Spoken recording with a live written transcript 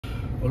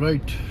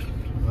Alright,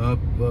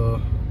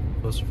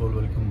 first of all,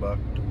 welcome back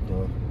to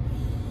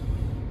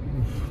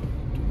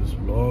this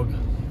vlog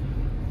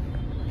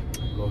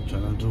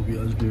channel. जो भी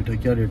आज date है,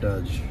 क्या डेट है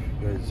आज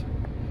guys?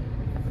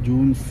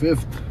 June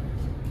 5th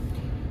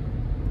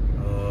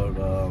और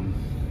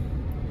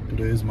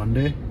today is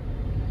Monday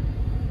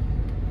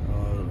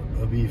और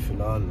अभी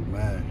फ़िलहाल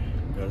मैं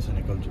घर से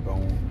निकल चुका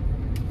हूँ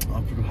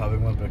after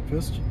having my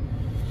breakfast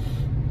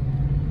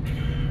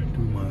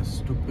to my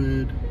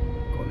stupid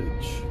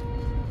college.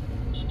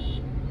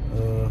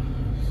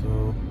 So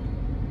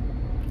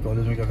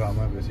college में क्या काम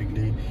है,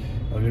 बेसिकली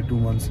अगले 2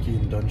 months की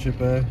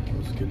इंटर्नशिप है,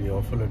 उसके लिए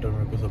ऑफ़र लेटर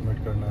मेरे को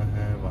सबमिट करना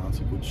है, वहाँ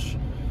से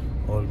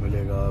कुछ और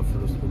मिलेगा,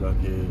 फिर उसको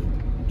जाके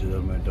जिधर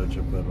मैं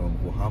इंटर्नशिप कर रहा हूँ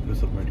वहाँ पे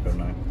सबमिट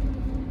करना है।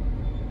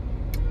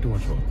 टू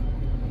मच वर्क,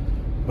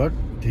 बट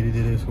धीरे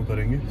धीरे इसको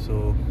करेंगे। सो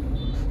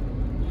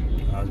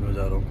आज मैं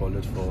जा रहा हूँ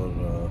college for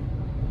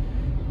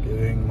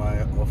giving my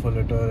offer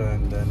letter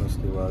and then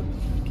उसके बाद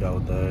क्या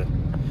होता है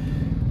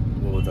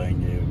वो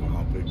बताएंगे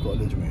वहाँ पे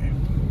कॉलेज में।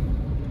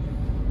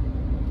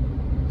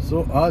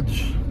 सो आज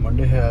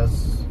मंडे है, एज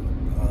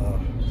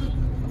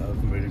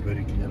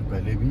वेरी क्लियर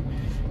पहले भी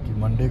कि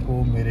मंडे को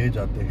मेरे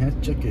जाते हैं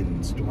check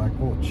ins to my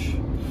coach.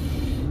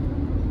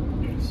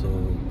 सो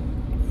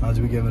आज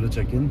भी गया मेरा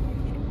check in,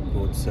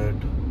 coach said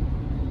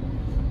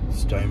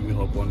it's time we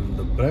hop on the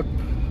prep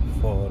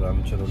for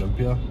amateur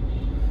Olympia.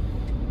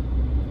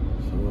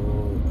 सो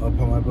अब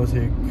हमारे पास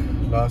एक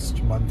लास्ट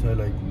मंथ है,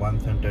 like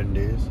month and 10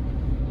 days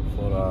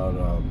for our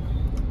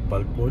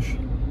bulk push.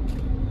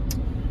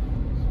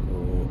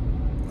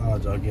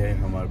 आज आ गया है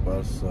हमारे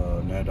पास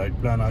नया डाइट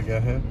प्लान आ गया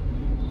है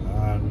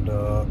एंड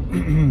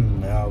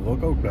नया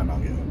वर्कआउट प्लान आ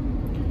गया है।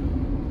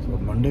 सो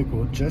मंडे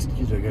को चेस्ट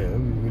की जगह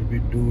we will be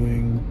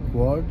doing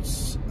quartz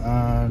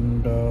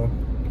and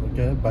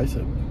क्या है,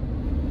 बाइसेप।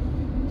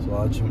 सो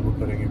आज हम लोग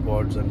करेंगे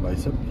quartz and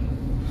bicep.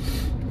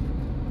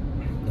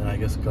 Then I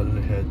guess कल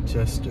है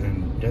chest and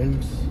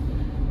delts.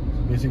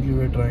 Basically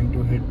we are trying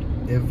to hit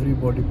every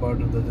body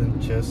part other than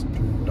chest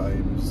 2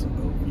 times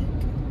a week,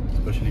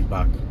 especially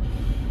back.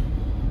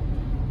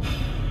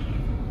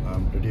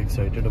 I'm pretty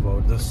excited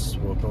about this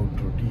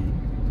workout routine.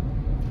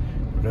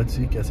 Let's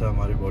see कैसा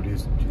हमारी body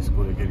इस चीज़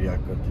को लेके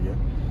react करती है।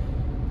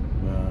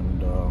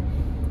 And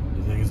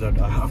the thing is that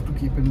I have to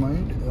keep in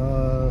mind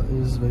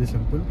is very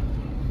simple.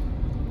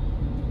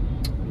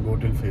 Go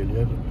till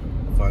failure.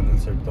 Final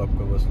set तो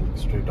आपका बस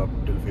straight up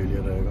till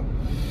failure रहेगा।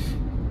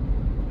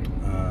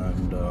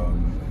 And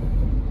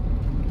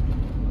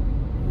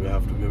we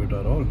have to give it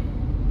our all.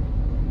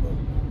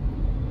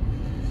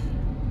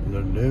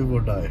 Either live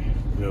or die,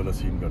 ये वाला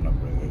scene करना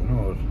पड़ेगा, you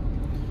know, और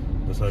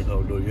just like how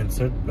Dorian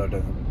said, blood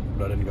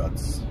and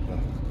guts.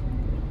 Yeah.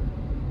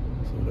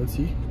 So let's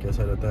see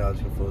कैसा रहता है आज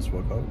का फर्स्ट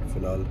वर्कआउट।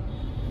 फिलहाल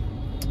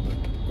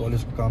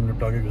कॉलेज का काम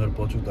निपटा के घर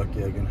पहुंचूँ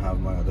ताकि I can have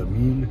my other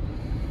meal.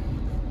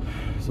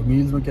 So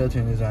meals में क्या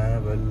चेंजेस आए हैं?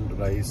 वेल,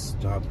 राइस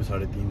जहाँ पे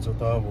 350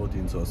 था वो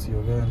 380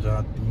 हो गया,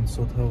 जहाँ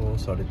 300 था वो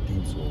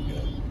 350 हो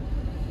गया।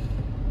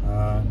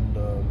 एंड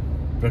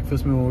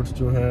ब्रेकफास्ट में ओट्स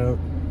जो है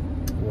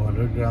वो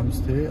 100 grams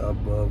थे, अब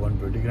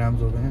 120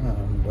 grams हो गए हैं।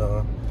 एंड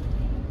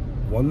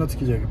वॉलनट्स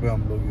की जगह पे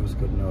हम लोग यूज़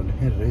करने वाले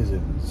हैं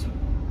resins.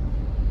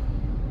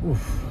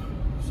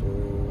 So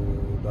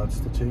that's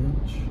the change.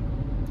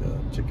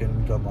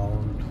 Chicken का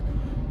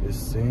amount is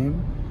same.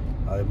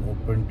 I am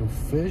open to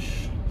fish,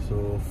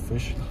 so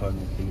fish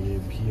खाने के लिए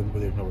भी हमको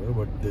देखना पड़ेगा,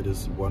 but there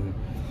is one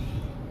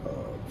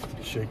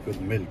shake with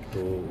milk,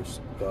 तो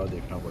उसका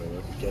देखना पड़ेगा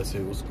कि कैसे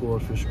उसको और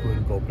फिश को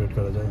इनकॉर्पोरेट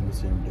करा जाए in the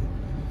same day.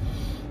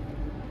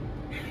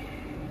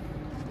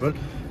 But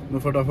मैं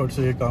फटाफट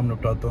से ये काम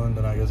निपटाता हूँ and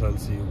then I guess I will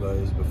see you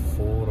guys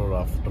before और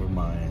आफ्टर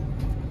माय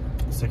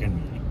सेकंड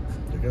मील,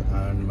 ठीक है।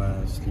 एंड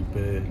मैं स्लीप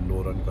पे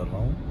लो रन कर रहा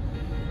हूँ,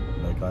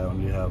 like I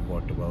only have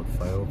what about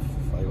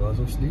 5 hours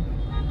of sleep,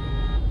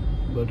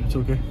 but it's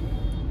okay,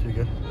 ठीक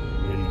है।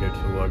 We will get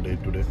through our day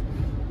today.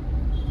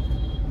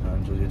 And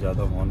जो ये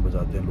ज़्यादा हॉर्न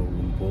बजाते हैं लोग,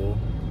 उनको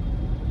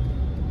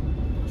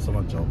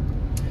समझ जाओ।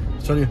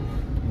 चलिए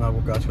मैं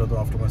आपको कैच करता हूँ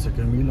after my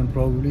second meal and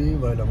probably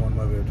while I am on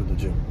my way to the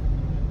gym.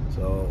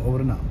 So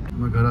over and out.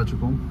 मैं घर आ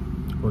चुका हूँ,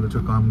 कॉलेज का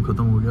काम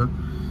ख़त्म हो गया।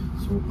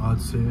 सो आज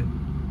से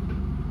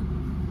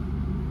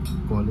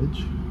college,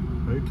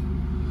 right.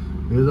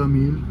 Here is a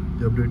meal,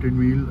 the updated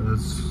meal.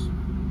 As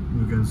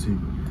you can see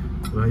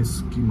rice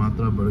की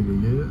मात्रा बढ़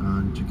गई है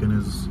and chicken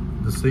is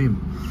the same.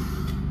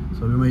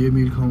 सो अभी मैं ये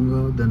मील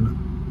खाऊंगा, then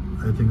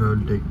I think I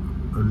will take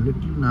a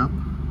little nap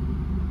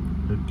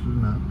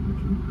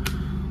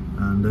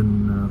and then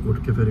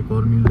उठ के फिर एक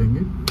और मील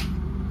लेंगे,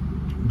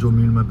 जो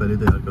मील मैं पहले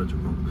तैयार कर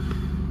चुका हूँ,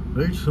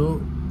 राइट।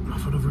 सो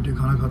फटाफट ये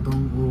खाना खाता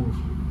हूँ, वो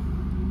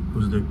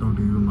कुछ देखता हूँ,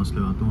 टीवी में मस्त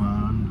लगाता हूँ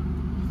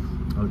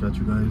and I will catch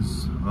you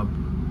guys. अब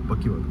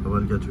पक्की बात, I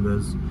will catch you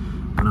guys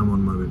when I am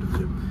on my way to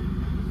gym.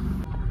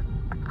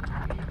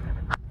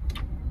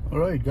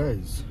 Alright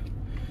guys,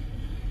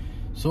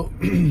 सो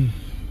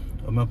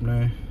अब मैं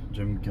अपने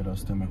जिम के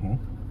रास्ते में हूँ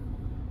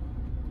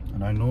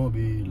एंड आई नो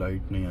अभी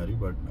लाइट नहीं आ रही,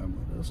 but I am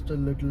just a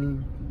little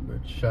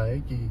bit शाय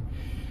कि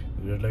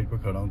रेड लाइट पे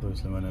खड़ा हूँ, तो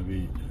इसलिए मैंने अभी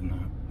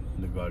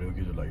गाड़ियों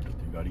की जो लाइट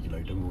होती है, गाड़ी की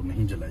लाइट है, वो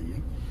नहीं जलाई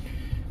है।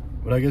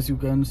 But I guess you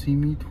can see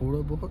मी थोड़ा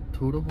बहुत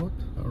I don't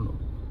know,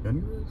 can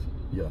you guys?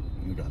 या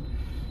you can.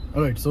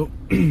 Alright, so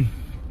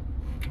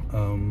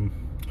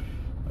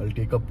I will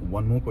take up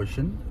one more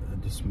question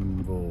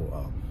जिसमें वो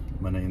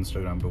मैंने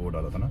इंस्टाग्राम पे वो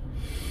डाला था ना,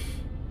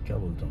 क्या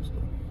बोलते हैं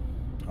उसको,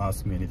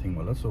 आस्क मी एनीथिंग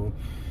वाला। सो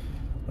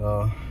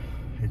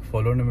एक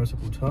फॉलोअर ने मेरे से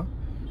पूछा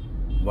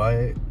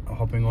why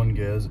hopping on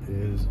gears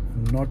is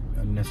not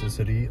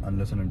necessary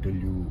unless and until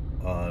you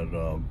are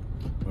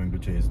going to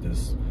chase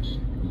this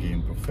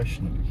game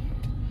professionally,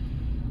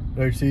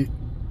 right? See,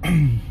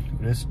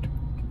 risk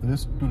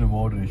to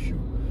reward ratio,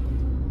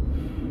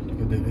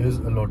 okay, there is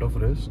a lot of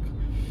risk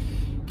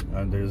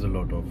and there is a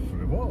lot of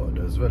reward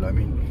as well. I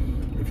mean,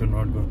 if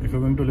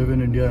you're going to live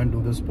in India and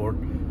do this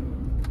sport,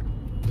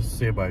 just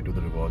say bye to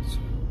the rewards,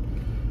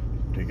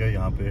 ठीक है?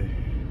 यहाँ पे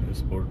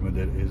इस sport में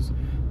there is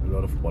a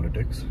lot of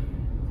politics.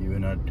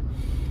 Even at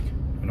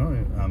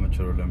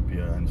amateur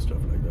Olympia and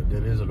stuff like that,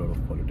 there is a lot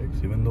of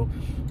politics. Even though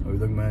अभी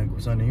तक मैं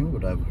घुसा नहीं हूँ,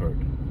 but I've heard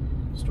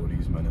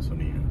stories, मैंने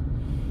सुनी है,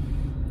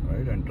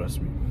 right? And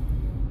trust me,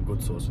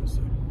 good sources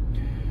से.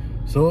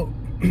 So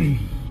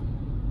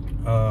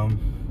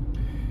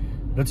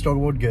let's talk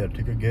about gear,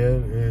 ठीक है? Gear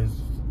is,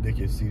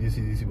 देखिए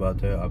सीधी सी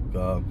बात है,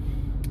 आपका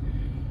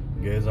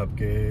gears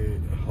आपके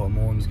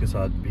hormones के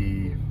साथ भी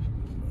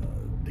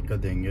दिक्कत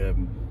देंगे.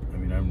 I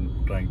mean, I'm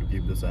trying to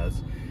keep this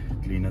as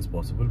clean as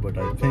possible, but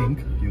I think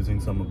using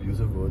some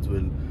abusive words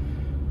will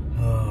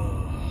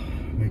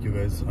make you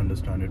guys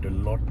understand it a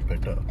lot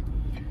better,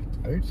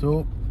 right? So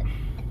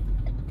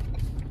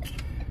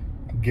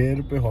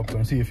gear pe hop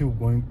करना, see, if you're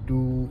going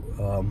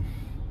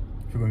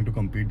to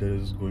compete, there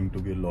is going to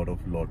be a lot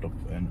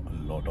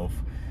of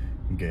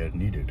gear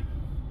needed,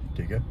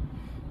 ठीक है?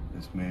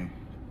 इसमें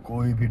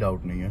कोई भी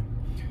doubt नहीं है,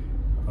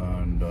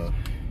 and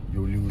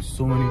you'll use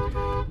so many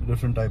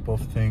different type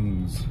of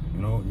things,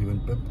 even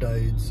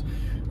peptides.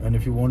 And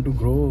if you want to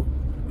grow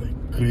like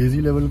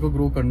crazy level को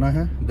grow करना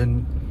है, then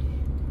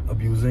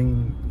abusing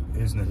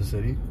is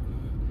necessary.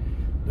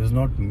 This is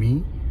not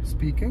me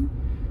speaking,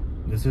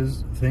 this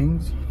is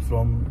things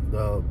from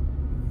the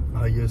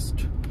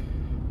highest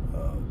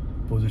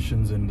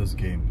positions in this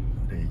game.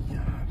 अरे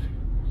यार,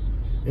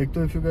 एक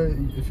तो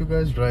if you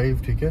guys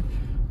drive, ठीक है,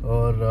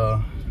 और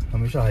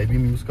हमेशा हाई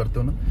बीम यूज करते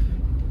हो ना,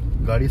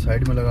 गाड़ी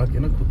साइड में लगा के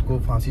ना खुद को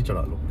फांसी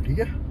चढ़ा लो, ठीक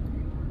है?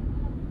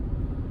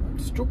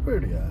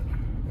 स्टूपिड यार।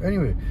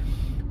 एनीवे,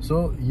 सो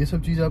ये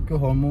सब चीज़ आपके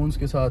हार्मोन्स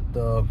के साथ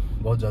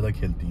बहुत ज़्यादा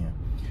खेलती हैं,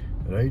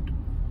 right?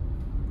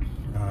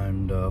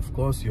 End of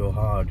course your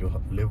heart,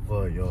 your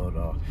liver,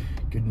 your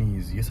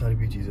kidneys, ये सारी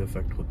भी चीज़ें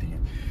अफेक्ट होती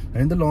हैं.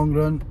 And in the long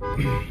run,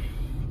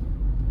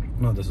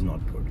 no, this is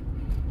not good,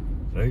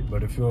 right?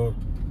 But if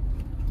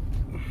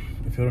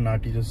you're a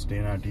natty, just stay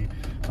natty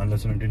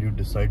unless and until you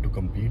decide to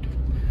compete.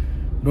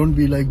 Don't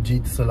be like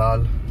Jeet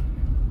Salal.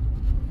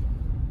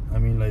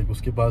 I mean, like,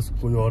 उसके पास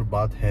कोई और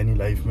बात है नहीं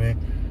life में.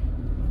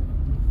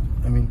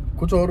 I mean,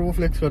 कुछ और वो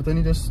फ्लेक्स करता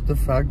नहीं, just the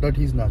fact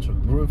that he's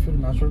natural. Bro, if you're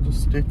natural,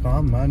 just stay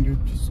calm, man. You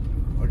just,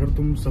 अगर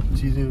तुम सब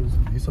चीज़ें,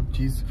 ये सब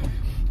चीज़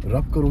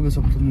रब करोगे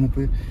सबके मुंह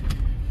पे,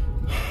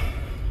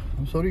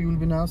 I'm sorry,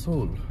 you'll be an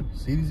asshole.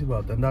 सीधी सी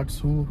बात है. And that's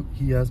who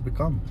he has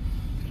become,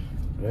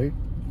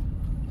 right?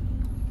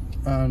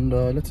 And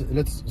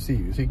let's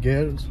see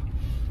gears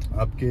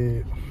आपके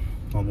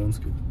hormones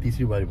के,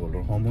 तीसरी बारी बोल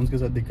रहा हूँ, hormones के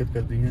साथ दिक्कत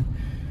करती हैं.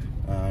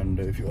 And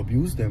if you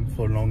abuse them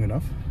for long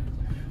enough,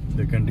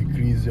 they can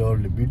decrease your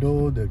libido,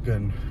 they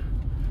can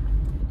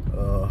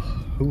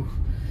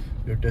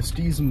your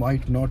testes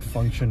might not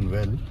function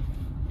well.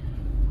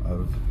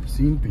 I've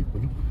seen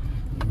people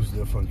lose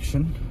their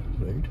function,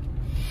 right?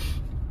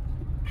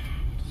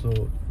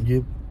 So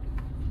ये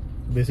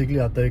basically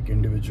आता है एक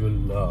individual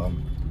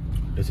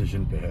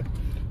decision पे है.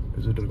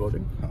 Is it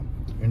recording? हाँ,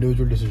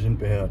 individual decision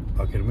पे है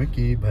आखिर में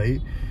कि भाई,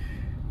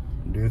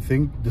 do you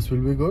think this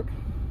will be good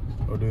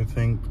or do you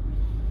think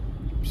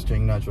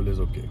staying natural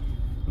is okay,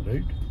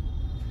 right?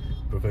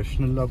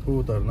 Professional आपको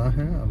उतरना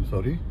है, I'm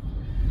sorry,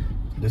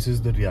 this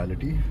is the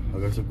reality.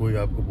 अगर से कोई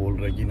आपको बोल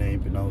रहा है कि नहीं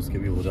बिना उसके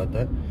भी हो जाता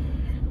है,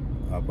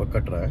 आपका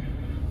कट रहा है,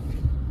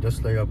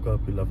 just like आपका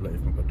आपकी love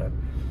life में कटा है.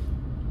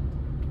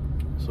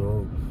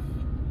 So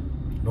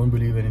don't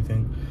believe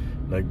anything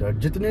like that.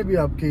 जितने भी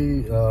आपकी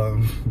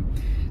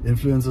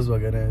influencers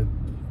वगैरह,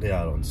 they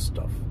are on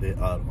stuff, they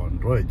are on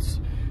droids,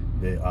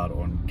 they are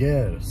on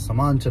gear,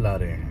 सामान चला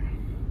रहे हैं,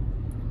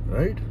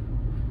 right?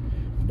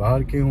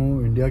 बाहर के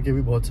हों, इंडिया के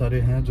भी बहुत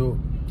सारे हैं जो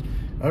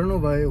I don't know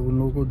why उन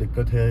लोगों को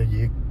दिक्कत है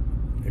ये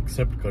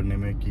एक्सेप्ट करने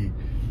में कि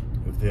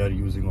if they are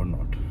using or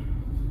not.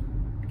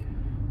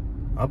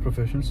 आप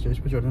प्रोफेशनल स्टेज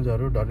पे चढ़ने जा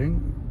रहे हो डार्लिंग,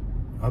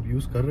 आप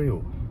यूज़ कर रहे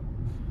हो.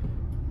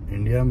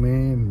 इंडिया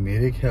में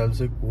मेरे ख्याल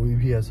से कोई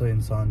भी ऐसा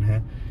इंसान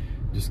है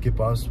जिसके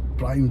पास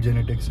प्राइम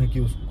जेनेटिक्स है कि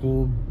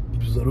उसको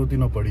ज़रूरत ही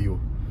ना पड़ी हो,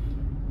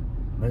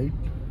 राइट?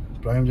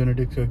 प्राइम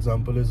जेनेटिक्स का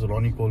example is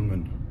Ronnie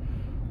Coleman,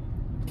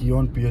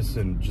 कियोन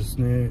Pearson,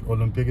 जिसने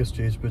ओलंपिया के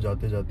स्टेज पे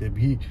जाते जाते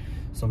भी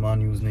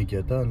सामान यूज़ नहीं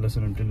किया था, unless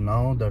and until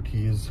now that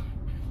he is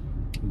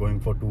going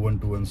for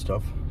 2-on-2 and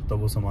stuff, तब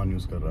वो सामान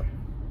यूज़ कर रहा है.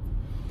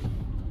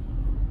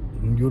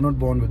 you're not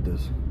born with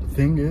this. The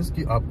thing is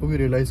कि आपको भी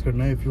realize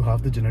करना है if you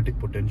have the genetic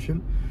potential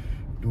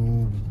to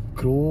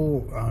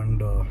grow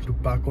and to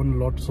pack on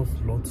lots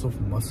of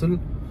muscle,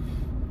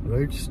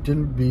 right?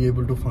 Still be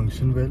able to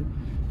function well,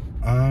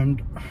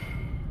 and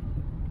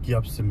कि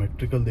आप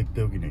symmetrical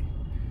देखते हो कि नहीं.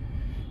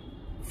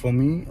 For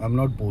me, I'm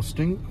not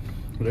boasting,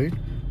 right?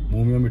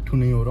 मुँह में मिट्ठू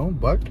नहीं हो रहा हूँ,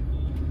 but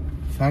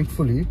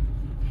thankfully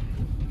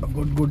I've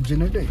got good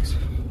genetics,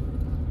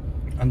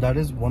 and that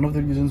is one of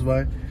the reasons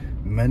why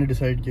मैंने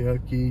decide किया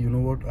कि you know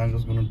what, I'm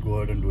just gonna go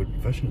ahead and do it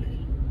professionally.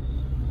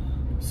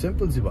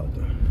 Simple सी बात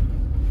है,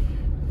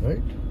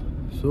 right?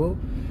 So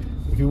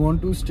if you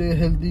want to stay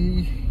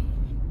healthy,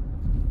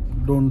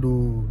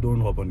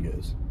 don't hop on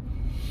gas.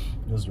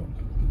 Just don't.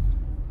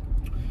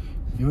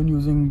 Even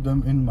using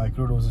them in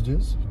micro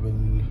dosages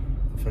will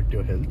affect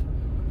your health.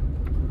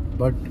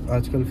 But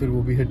आजकल फिर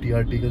वो भी है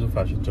TRT का जो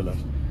fashion चला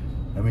है.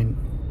 I mean,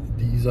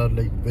 these are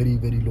like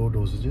very low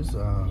dosages.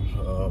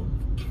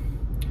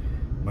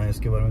 मैं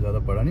इसके बारे में ज़्यादा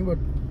पढ़ा नहीं, बट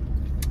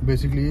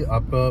बेसिकली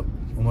आपका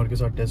उम्र के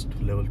साथ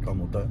टेस्ट लेवल कम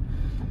होता है.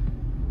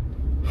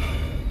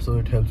 So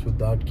it helps with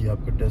that कि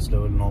आपका टेस्ट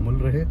लेवल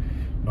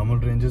नॉर्मल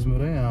रेंजेस में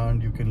रहे,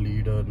 and you can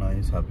lead a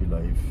nice happy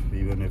life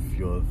even if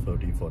you are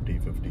 30, 40,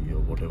 50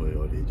 और whatever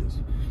your age is,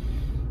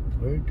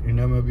 right?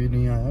 India में भी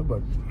नहीं आया,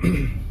 बट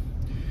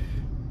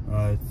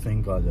आई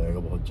थिंक आ जाएगा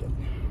बहुत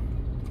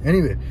जल्द.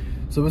 एनीवे,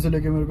 सुबह से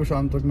लेके मेरे को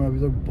शाम तक मैं अभी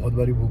तक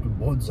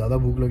बहुत ज़्यादा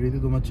भूख लग रही थी,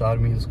 तो मैं 4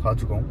 मील्स खा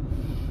चुका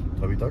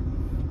हूँ अभी तक.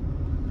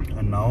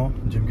 एंड नाउ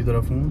जिम की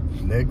तरफ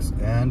हूँ, legs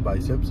and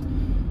biceps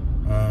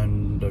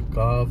and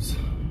carbs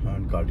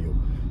and cardio.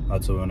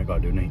 आज सुबह मैंने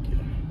कार्डियो नहीं किया,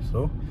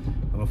 सो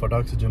मैं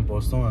फटाक से जिम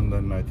पहुँचता हूँ, एंड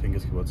देन आई थिंक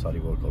इसके बाद सारी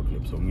वर्कआउट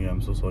क्लिप्स होंगी. आई एम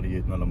सो सॉरी, ये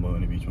इतना लंबा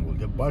मैंने बीच में बोल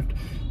दिया, बट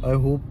आई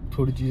होप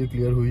थोड़ी चीज़ें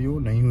क्लियर हुई हो.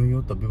 नहीं हुई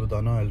हो तब भी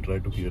बताना, I will try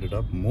to clear it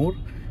up more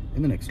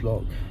in the next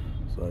vlog.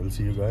 So I will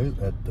see you guys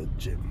at the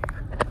gym.